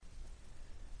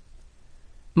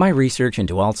My research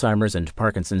into Alzheimer's and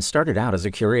Parkinson's started out as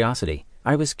a curiosity.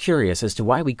 I was curious as to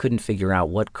why we couldn't figure out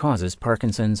what causes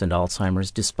Parkinson's and Alzheimer's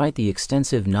despite the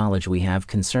extensive knowledge we have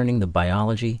concerning the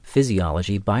biology,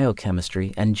 physiology,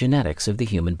 biochemistry, and genetics of the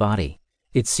human body.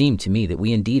 It seemed to me that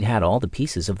we indeed had all the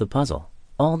pieces of the puzzle,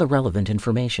 all the relevant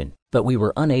information, but we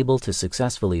were unable to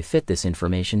successfully fit this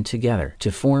information together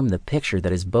to form the picture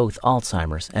that is both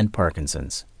Alzheimer's and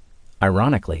Parkinson's.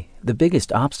 Ironically, the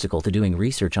biggest obstacle to doing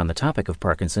research on the topic of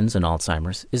Parkinson's and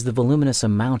Alzheimer's is the voluminous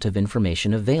amount of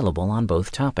information available on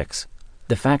both topics.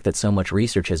 The fact that so much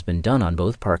research has been done on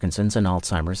both Parkinson's and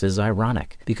Alzheimer's is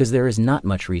ironic, because there is not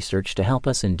much research to help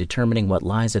us in determining what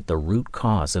lies at the root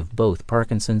cause of both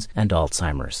Parkinson's and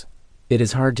Alzheimer's. It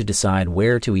is hard to decide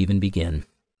where to even begin.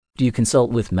 Do you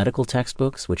consult with medical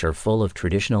textbooks, which are full of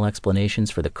traditional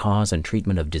explanations for the cause and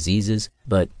treatment of diseases,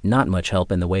 but not much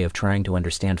help in the way of trying to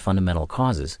understand fundamental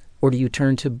causes? Or do you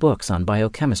turn to books on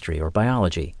biochemistry or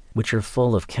biology, which are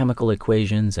full of chemical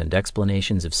equations and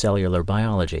explanations of cellular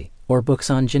biology? Or books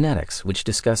on genetics, which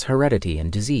discuss heredity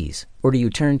and disease? Or do you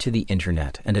turn to the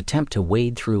internet and attempt to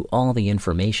wade through all the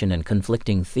information and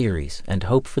conflicting theories and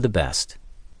hope for the best?